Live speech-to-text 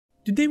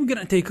Today we're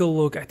gonna take a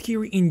look at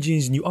Kiri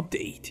Engine's new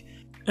update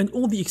and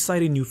all the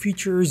exciting new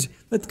features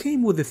that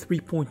came with the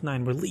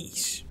 3.9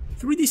 release.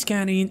 3D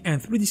scanning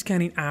and 3D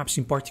scanning apps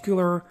in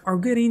particular are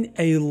getting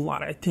a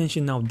lot of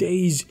attention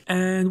nowadays,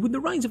 and with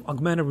the rise of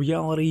augmented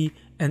reality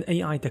and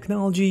AI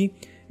technology,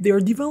 their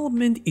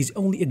development is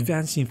only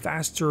advancing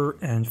faster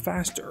and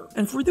faster.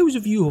 And for those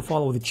of you who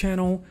follow the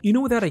channel, you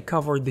know that I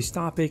covered this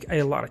topic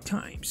a lot of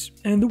times.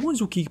 And the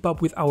ones who keep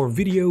up with our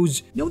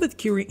videos know that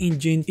Kiri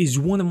Engine is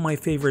one of my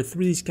favorite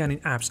 3D scanning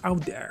apps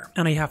out there,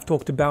 and I have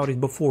talked about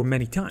it before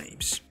many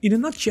times. In a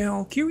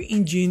nutshell, Kiri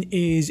Engine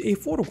is a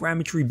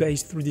photogrammetry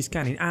based 3D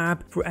scanning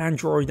app for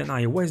Android and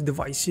iOS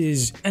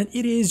devices, and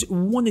it is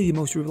one of the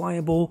most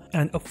reliable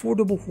and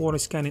affordable photo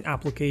scanning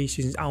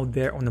applications out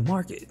there on the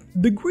market.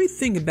 The great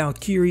thing about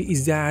Kiri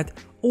is that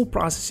all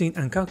processing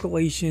and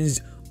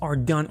calculations are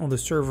done on the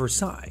server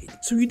side,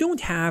 so you don't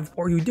have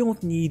or you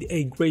don't need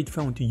a great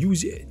phone to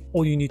use it.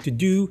 All you need to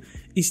do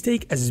is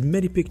take as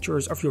many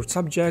pictures of your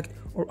subject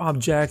or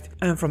object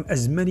and from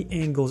as many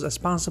angles as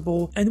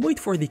possible and wait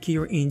for the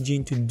Kiri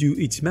Engine to do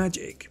its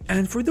magic.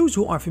 And for those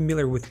who are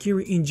familiar with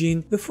Kiri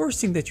Engine, the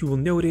first thing that you will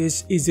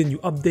notice is the new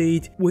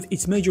update with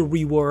its major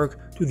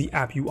rework to the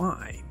app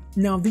UI.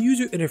 Now the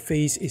user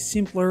interface is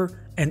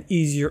simpler and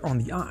easier on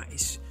the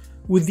eyes,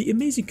 with the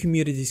amazing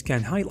community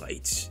scan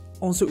highlights.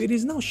 Also, it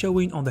is now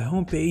showing on the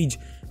homepage,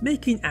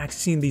 making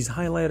accessing these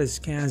highlighted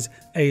scans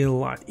a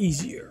lot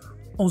easier.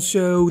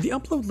 Also, the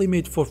upload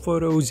limit for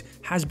photos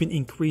has been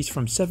increased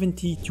from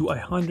 70 to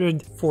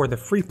 100 for the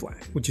free plan,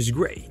 which is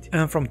great,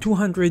 and from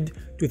 200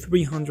 to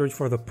 300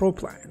 for the pro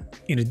plan.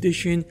 In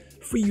addition,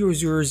 free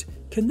users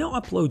can now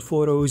upload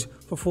photos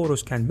for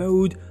photoscan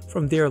mode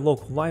from their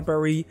local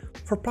library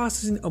for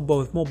processing of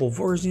both mobile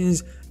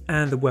versions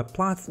and the web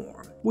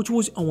platform, which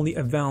was only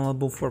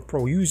available for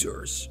pro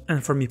users.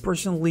 And for me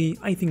personally,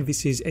 I think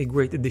this is a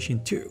great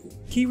addition too.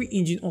 Kiri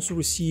Engine also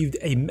received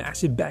a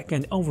massive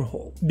backend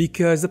overhaul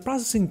because the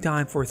processing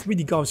time for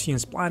 3D Gaussian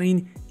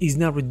splatting is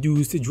now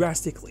reduced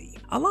drastically,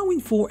 allowing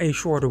for a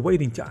shorter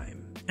waiting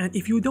time. And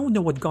if you don't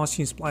know what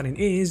Gaussian splatting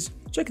is,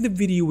 check the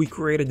video we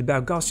created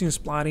about Gaussian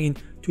splatting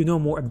to know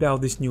more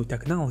about this new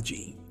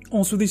technology.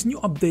 Also, this new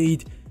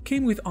update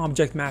came with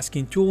object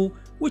masking tool,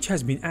 which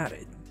has been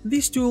added.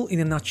 This tool,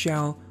 in a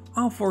nutshell,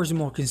 offers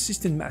more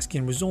consistent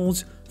masking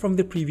results from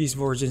the previous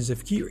versions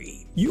of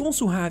Kiri. You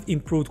also have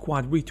improved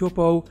quad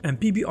retopo and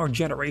PBR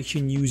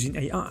generation using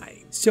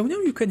AI. So now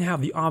you can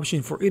have the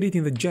option for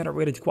editing the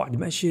generated quad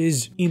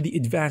meshes in the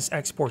advanced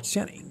export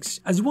settings,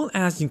 as well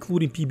as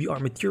including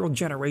PBR material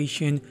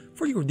generation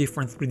for your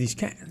different 3D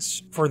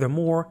scans.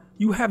 Furthermore,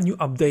 you have new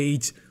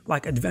updates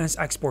like advanced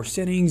export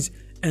settings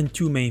and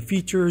two main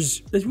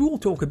features that we will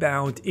talk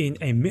about in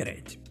a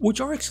minute, which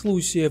are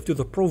exclusive to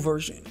the Pro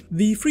version.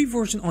 The free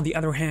version, on the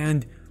other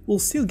hand, will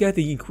still get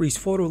the increased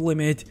photo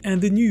limit and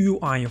the new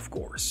UI, of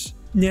course.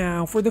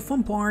 Now, for the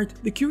fun part,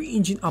 the Kiri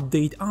Engine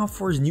update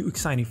offers new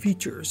exciting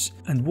features,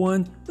 and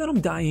one that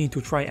I'm dying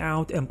to try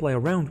out and play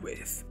around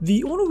with.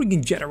 The auto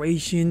rigging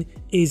generation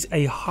is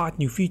a hot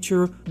new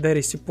feature that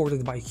is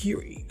supported by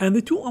Kiri, and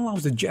the tool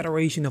allows the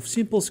generation of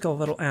simple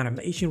skeletal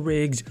animation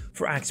rigs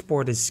for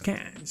exported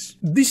scans.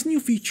 This new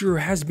feature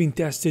has been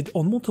tested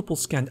on multiple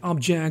scanned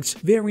objects,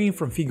 varying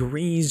from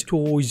figurines,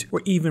 toys,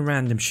 or even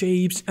random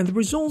shapes, and the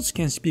results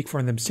can speak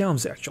for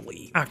themselves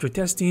actually. After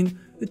testing,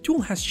 the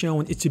tool has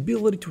shown its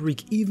ability to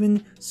rig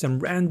even some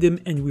random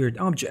and weird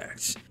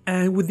objects.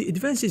 And with the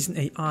advances in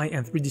AI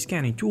and 3D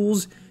scanning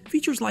tools,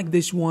 features like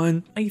this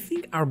one I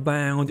think are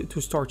bound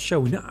to start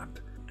showing up.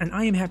 And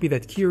I am happy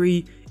that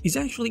Kiri is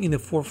actually in the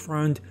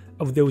forefront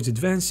of those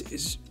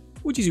advances,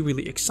 which is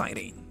really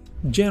exciting.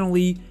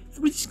 Generally,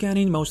 3D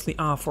scanning mostly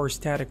offers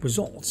static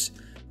results,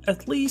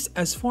 at least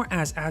as far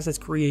as asset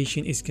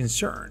creation is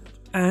concerned.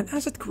 And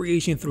asset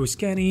creation through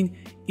scanning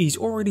is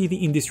already the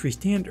industry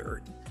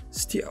standard.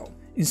 Still,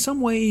 in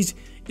some ways,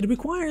 it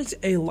requires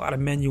a lot of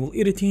manual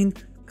editing,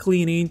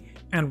 cleaning,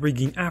 and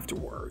rigging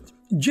afterward.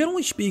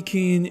 Generally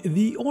speaking,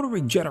 the auto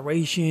rig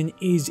generation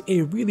is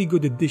a really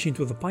good addition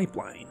to the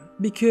pipeline,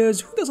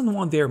 because who doesn't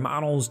want their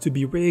models to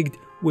be rigged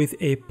with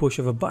a push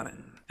of a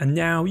button? And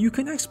now you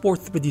can export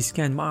 3D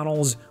scan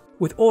models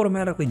with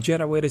automatically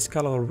generated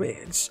skeletal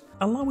rigs,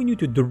 allowing you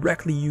to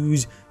directly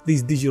use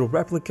these digital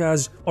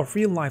replicas of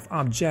real-life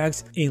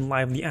objects in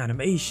lively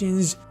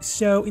animations.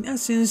 So in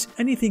essence,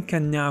 anything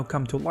can now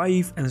come to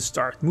life and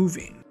start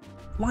moving.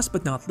 Last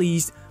but not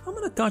least, I'm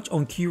gonna touch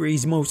on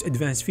Kiri's most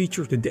advanced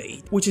feature to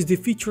date, which is the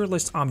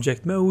featureless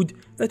object mode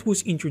that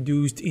was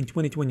introduced in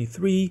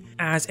 2023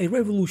 as a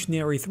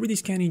revolutionary 3D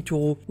scanning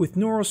tool with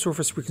neural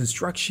surface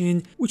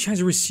reconstruction, which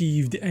has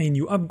received a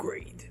new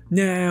upgrade.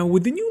 Now,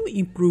 with the newly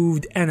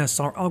improved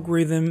NSR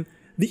algorithm,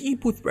 the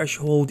input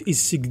threshold is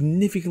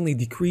significantly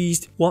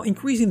decreased while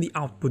increasing the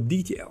output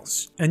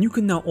details, and you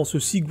can now also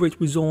see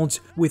great results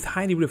with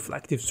highly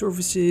reflective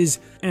surfaces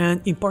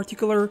and in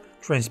particular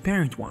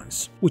transparent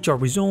ones, which are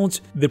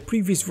results the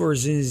previous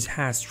versions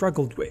has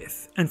struggled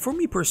with. And for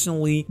me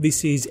personally,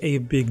 this is a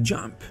big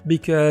jump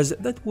because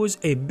that was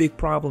a big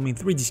problem in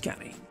 3D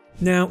scanning.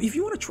 Now, if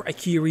you want to try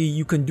Kiri,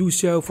 you can do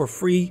so for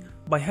free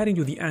by heading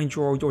to the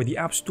Android or the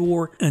App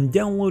Store and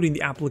downloading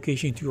the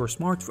application to your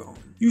smartphone.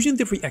 Using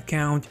the free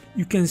account,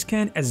 you can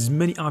scan as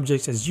many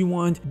objects as you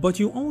want, but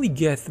you only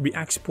get 3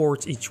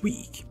 exports each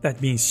week.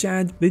 That being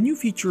said, the new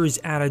features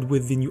added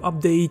with the new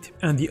update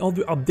and the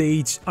other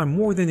updates are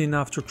more than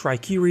enough to try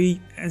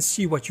Kiri and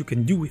see what you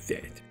can do with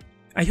it.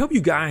 I hope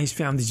you guys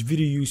found this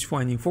video useful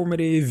and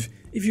informative.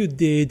 If you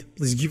did,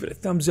 please give it a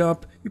thumbs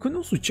up. You can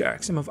also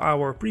check some of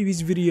our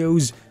previous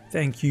videos.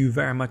 Thank you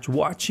very much for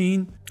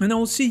watching, and I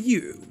will see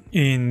you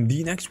in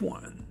the next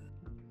one.